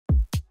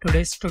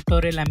Today's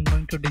tutorial I'm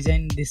going to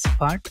design this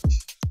part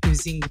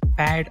using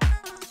pad,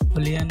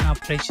 Boolean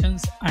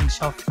operations and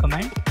shaft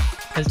command,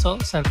 also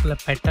circular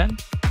pattern.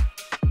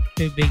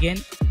 We begin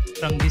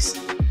from this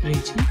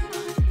region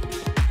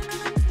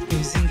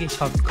using a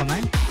shaft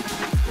command.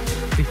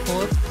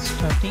 Before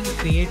starting,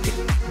 create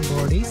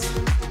bodies,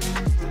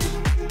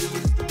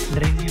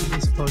 rename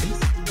these bodies.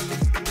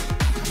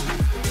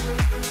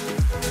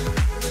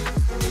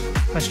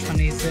 First one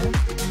is a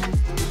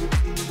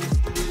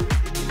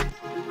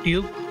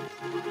tube.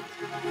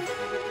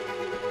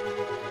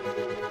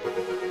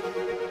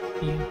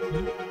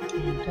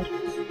 Enter.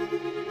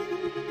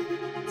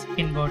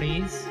 Second body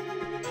is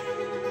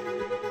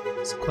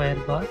square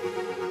bar.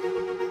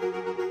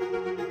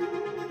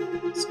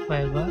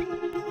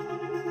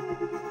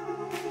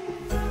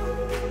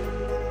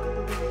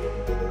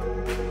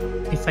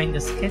 Define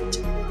the sketch.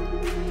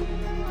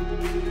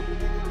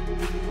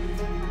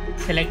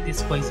 Select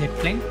this YZ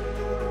plane.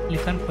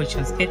 Click on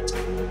position sketch.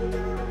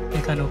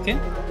 Click on OK.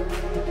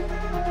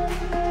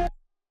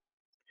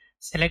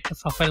 Select the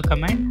profile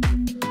command.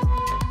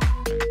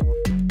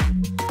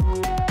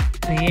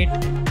 Create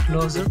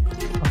closed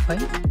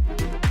profile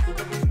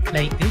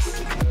like this.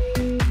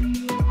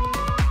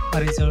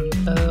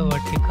 Horizontal,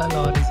 vertical,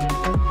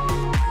 horizontal,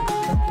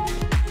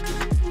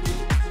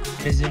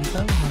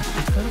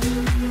 vertical.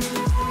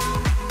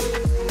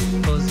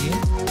 Close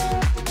here.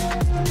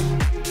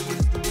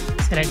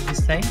 Select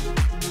this line.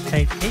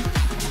 Right click.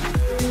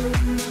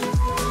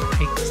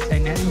 Take this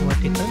line as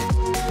vertical.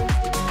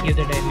 Give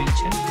the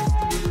dimension.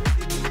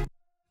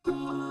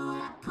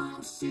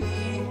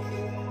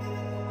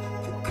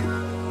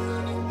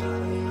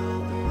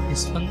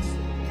 This one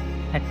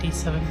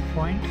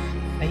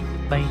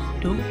 37.5 by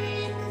 2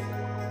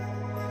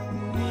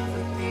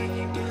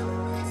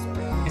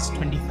 is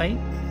 25.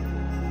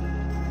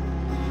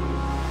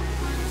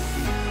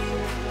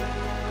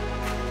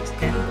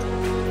 Length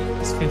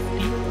is 50.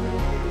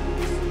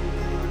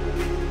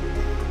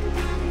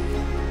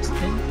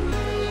 Then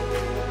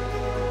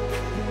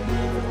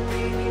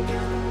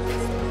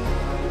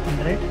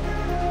 100.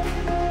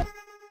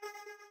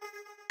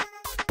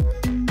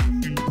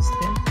 And this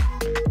then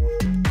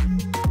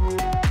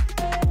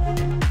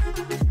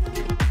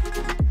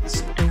is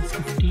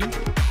 250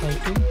 by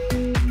 2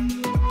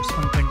 is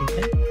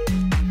 125.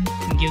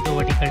 And give the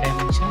vertical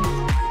dimension.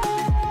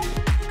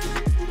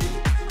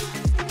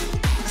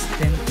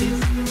 Length is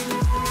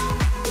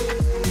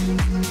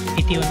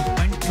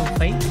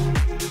 81.25.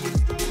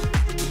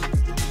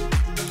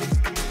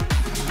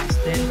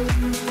 Then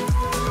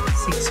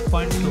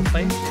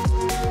 6.25.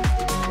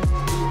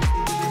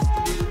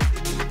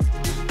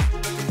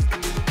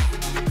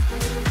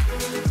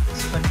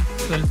 This one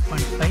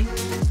 12.5.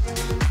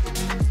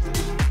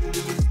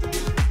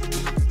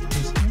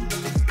 This one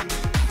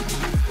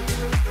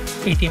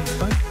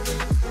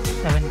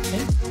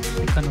 18.75.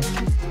 Click on OK.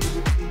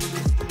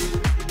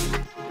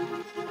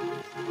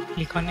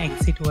 Click on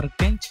exit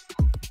workbench.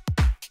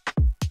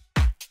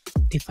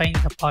 Define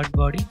the part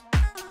body.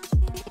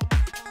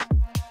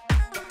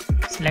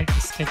 Select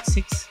the sketch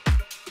 6.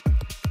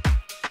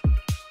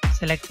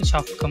 Select the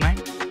shaft command.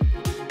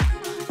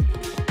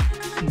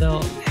 The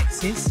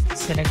axis,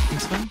 select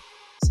this one.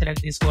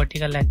 Select this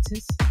vertical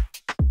axis.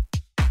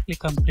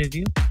 Click on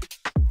preview.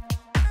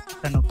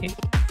 Click on OK.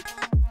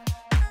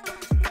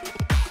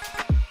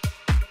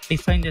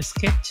 Define the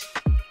sketch.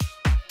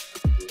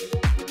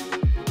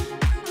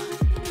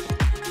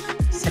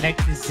 Select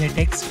the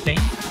ZX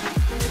plane.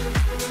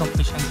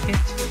 Position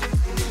sketch.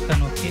 Click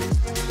on OK.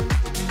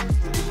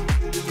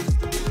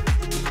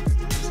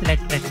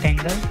 Select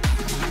rectangle.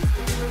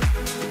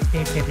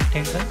 Create a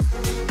rectangle.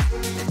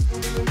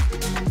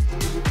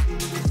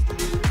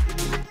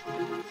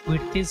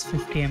 Width is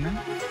 50 mm.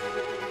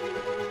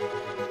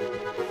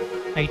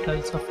 Height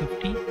also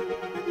 50.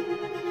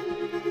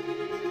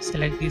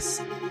 Select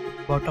this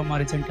bottom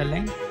horizontal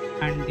line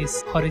and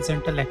this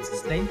horizontal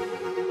axis line.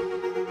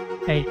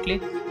 Right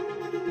click.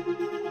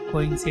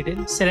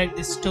 Coincidence. Select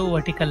these two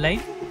vertical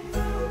line.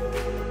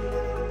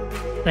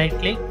 Right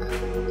click.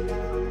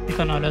 Click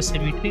on allow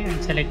symmetry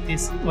and select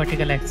this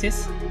vertical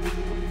axis.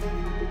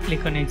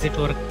 Click on exit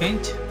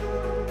workbench.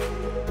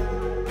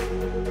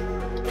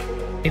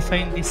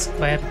 Define this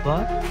square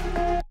bar.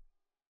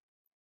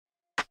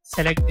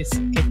 Select this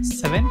sketch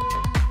 7.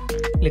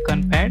 Click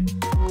on pad.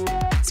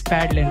 Its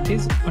pad length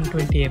is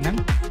 120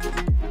 mm.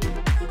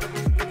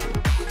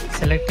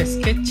 Select a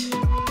sketch.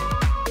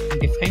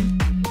 Define.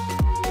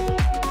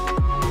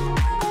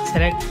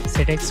 Select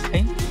ZX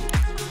plane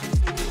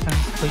and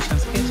position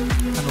sketch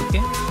and OK.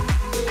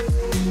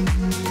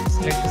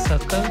 Select a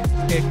circle,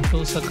 create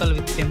 2 circles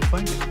with same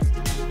point.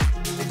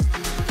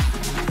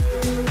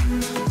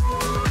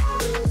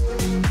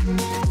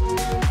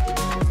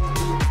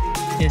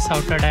 This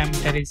outer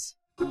diameter is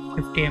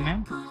 50 mm.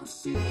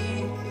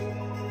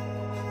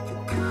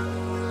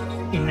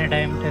 Inner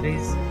diameter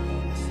is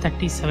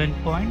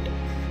 37.5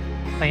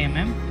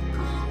 mm.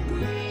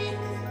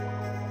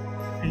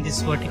 And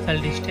this vertical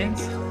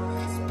distance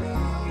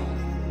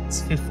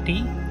is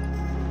 50.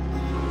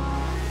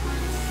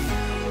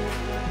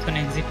 can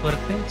exit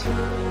workbench.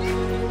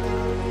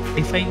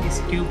 Define this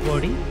tube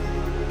body.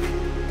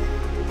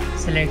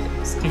 Select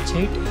sketch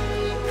height.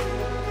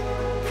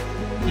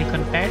 Click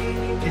on pad.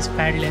 This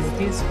pad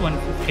length is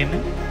 150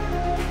 mm.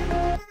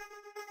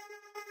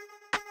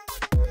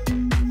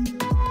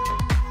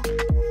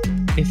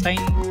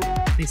 Define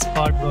this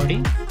part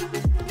body.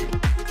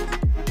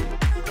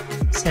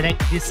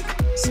 Select this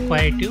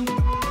square tube.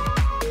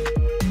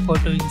 Go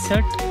to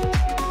insert.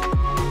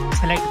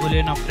 Select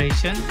Boolean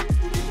operation.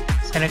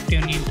 Select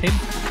union trim.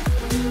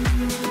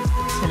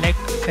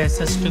 Select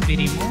faces to be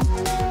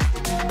removed.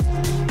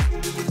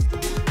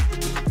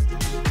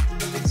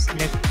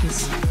 Select this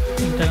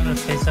internal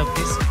face of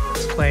this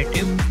square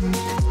tube.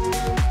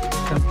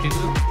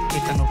 Preview.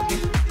 Click on OK.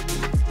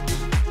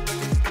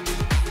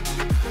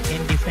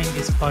 Then define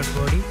this part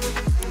body.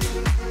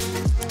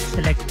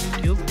 Select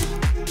tube.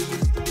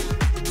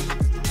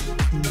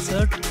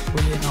 Insert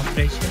Boolean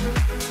operation.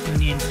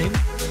 Union trim.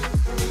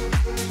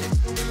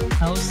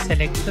 Now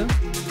select the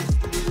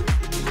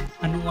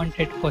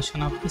unwanted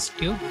portion of this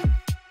tube.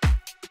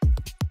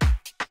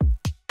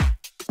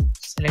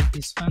 Select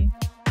this one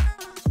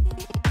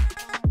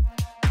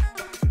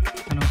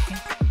and OK.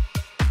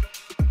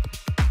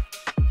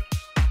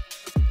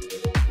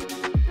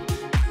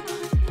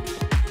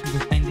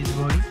 Define this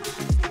body.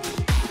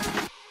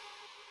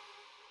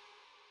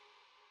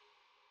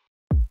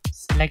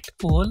 Select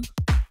all.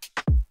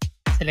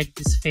 Select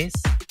this face.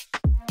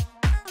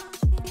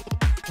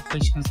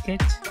 Position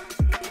sketch.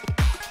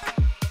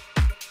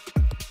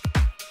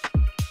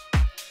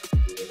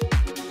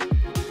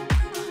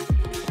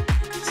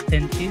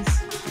 Length is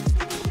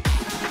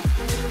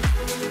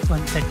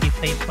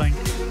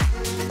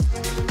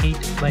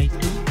 135.8 by 2.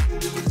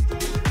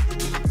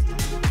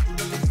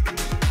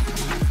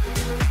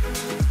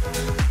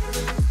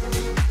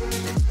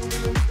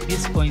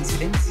 This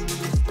coincidence.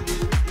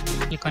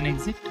 Click on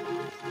exit.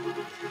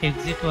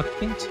 Exit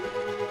workbench.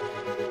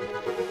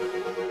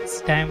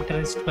 Its diameter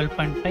is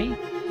 12.5.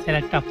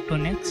 Select up to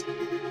next.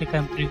 Click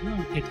on preview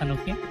and click on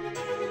OK.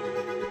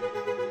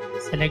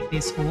 Select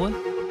this hole.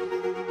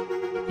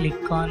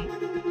 Click on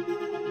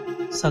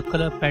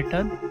circular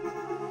pattern.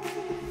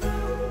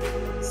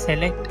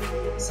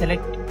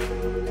 Select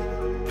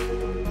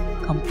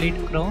complete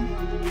crown.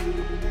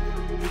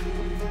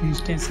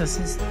 Instances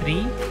is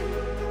 3.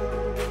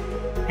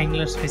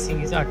 Angular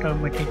spacing is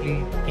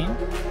automatically 10.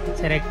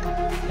 Select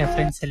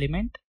reference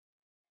element.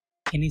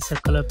 Any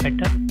circular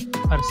pattern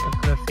or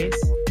circular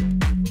face.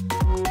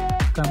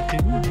 Click on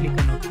preview. Click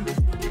on OK.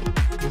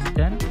 It's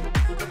done.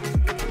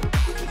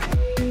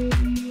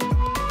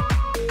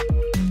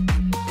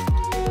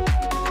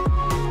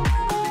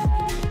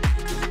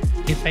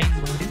 Define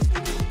body.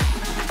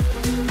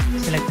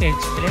 Select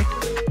edge fillet.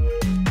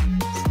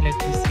 Select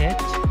this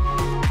edge.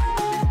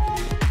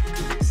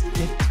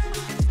 Sketch.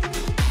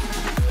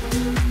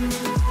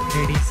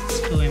 Radius is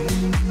 2 mm.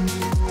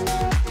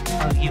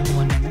 Or give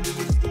 1 mm.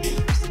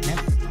 Snap.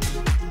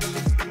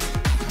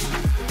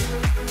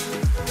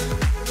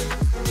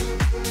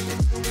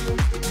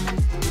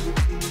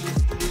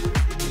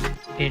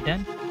 Okay,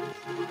 done.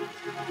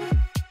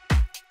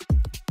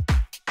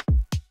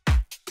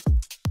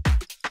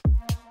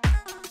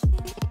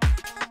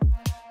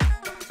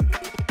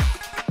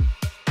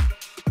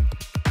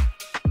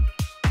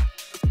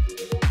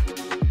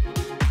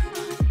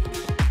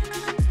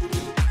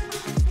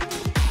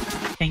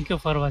 Thank you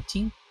for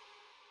watching.